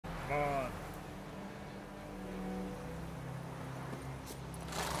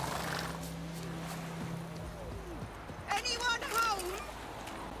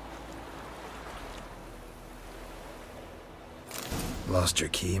Lost your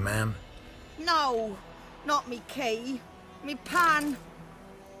key, ma'am? No, not me key. Me pan.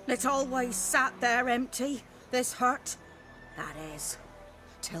 It's always sat there empty, this hut. That is,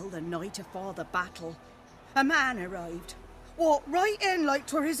 till the night afore the battle. A man arrived, walked right in like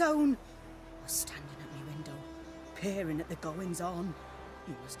 'twere his own. Was standing at me window, peering at the goings-on.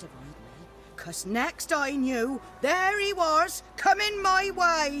 He must have eyed me, 'cause next I knew, there he was, coming my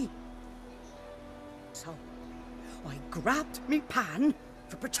way. So, I grabbed me pan,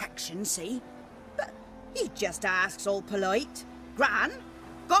 for protection, see? But he just asks all polite, "Gran,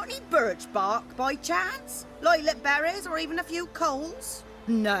 got any birch bark by chance? Lilac berries or even a few coals?"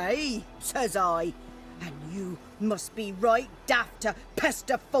 "Nay," says I, "and you must be right daft to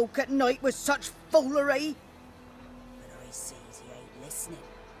pester folk at night with such foolery." But I sees he ain't listening,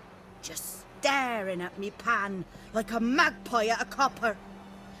 just staring at me pan like a magpie at a copper.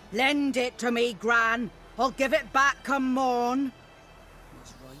 "Lend it to me, Gran. I'll give it back come morn." I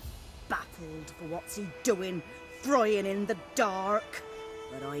was right baffled for what's he doing, frying in the dark.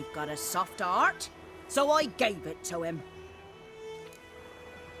 But I've got a soft heart, so I gave it to him.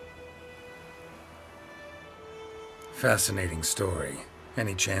 Fascinating story.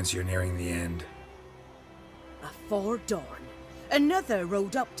 Any chance you're nearing the end? Afore dawn, another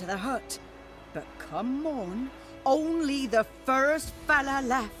rode up to the hut. But come morn, only the first fella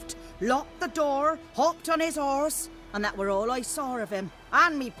left, locked the door, hopped on his horse, and that were all I saw of him,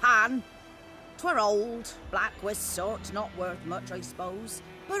 and me pan. 'Twere old, black with soot, not worth much, I suppose,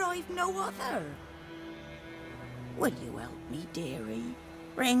 but I've no other. Will you help me, dearie?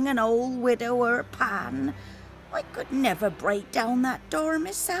 Bring an old widower pan? I could never break down that door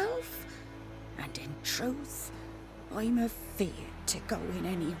myself, and in truth, I'm afeard to go in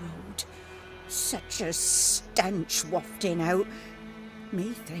any road. Such a stench wafting out.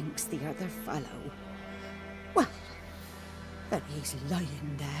 Methinks the other fellow, well, that he's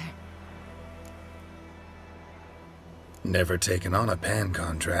lying there. Never taken on a pan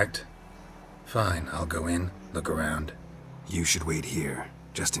contract. Fine, I'll go in, look around. You should wait here,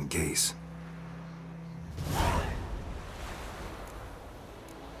 just in case.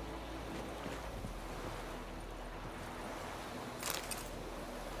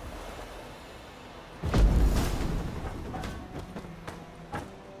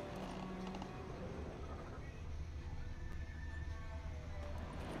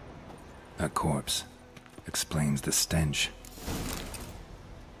 A corpse. Explains the stench.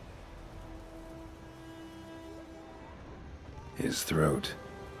 His throat.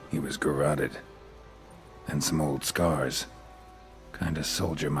 He was garroted. And some old scars. Kinda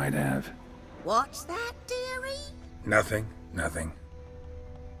soldier might have. What's that, dearie? Nothing.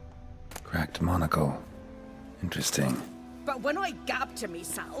 Cracked monocle. Interesting. But when I gab to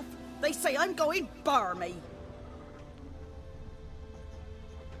myself, they say I'm going barmy.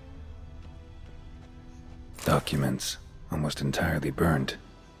 Documents, almost entirely burnt.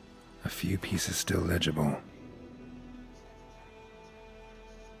 A few pieces still legible.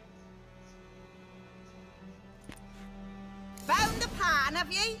 Found the pan,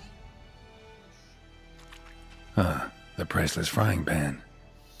 have ye? Ah, the priceless frying pan.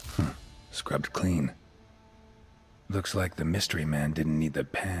 Scrubbed clean. Looks like the mystery man didn't need the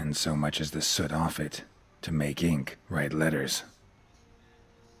pan so much as the soot off it to make ink, write letters.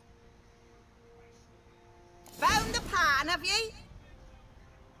 Found the pan, have ye?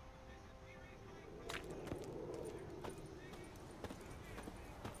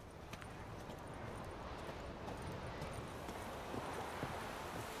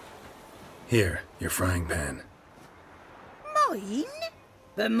 Here, your frying pan. Mine?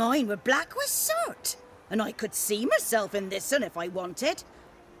 But mine were black with soot, and I could see myself in this one if I wanted.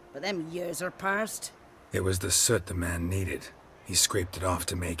 But them years are past. It was the soot the man needed. He scraped it off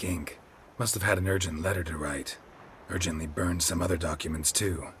to make ink. Must have had an urgent letter to write. Urgently burned some other documents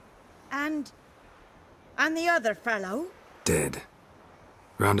too. And the other fellow? Dead.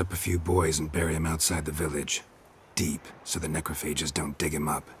 Round up a few boys and bury him outside the village. Deep, so the necrophages don't dig him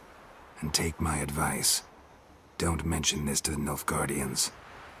up. And take my advice. Don't mention this to the Nilfgaardians.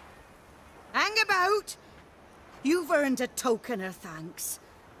 Hang about! You've earned a token of thanks.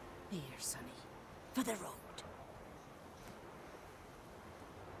 Here, sonny, for the road.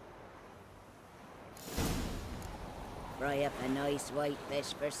 Fry up a nice white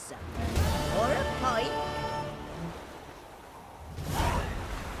fish for supper. Or a pie.